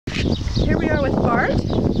Here we are with Bart.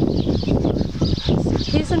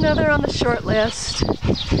 He's another on the short list.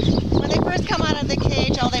 When they first come out of the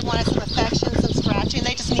cage, all they want is some affection, some scratching.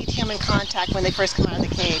 They just need human contact when they first come out of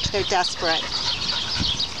the cage. They're desperate.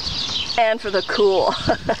 And for the cool.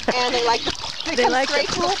 And they like they like the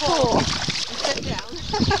pool. And sit down.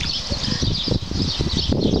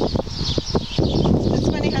 It's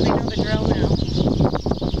funny how they know the drill now.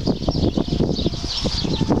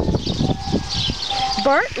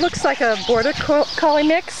 Bart looks like a border collie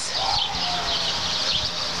mix.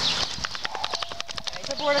 It's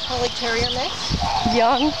a border Collie-Terrier mix.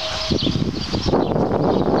 Young.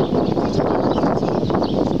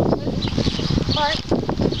 Bart,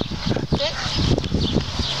 sit.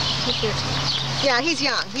 Yeah, he's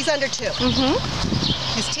young. He's under 2. Mm-hmm.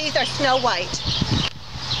 His teeth are snow white.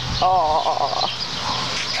 Aww.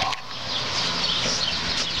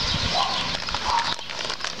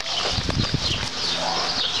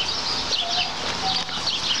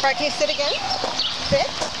 Bart, can you sit again? Sit.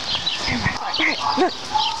 Look.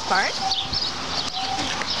 Bart.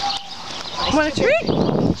 Want a treat?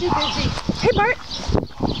 Too busy. Hey, Bart.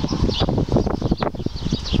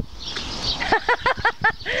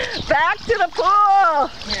 Back to the pool.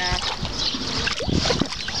 Yeah.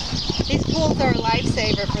 These pools are a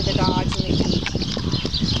lifesaver for the dogs and the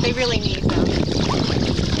geese. They really need them.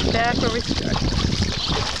 Back where we started.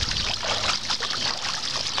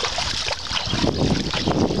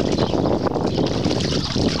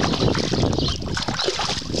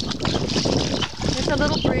 There's a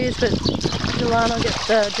little breeze, but Delano,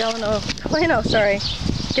 sorry,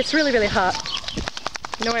 gets really, really hot.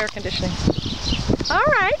 No air conditioning. All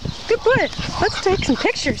right, good boy. Let's take some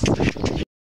pictures.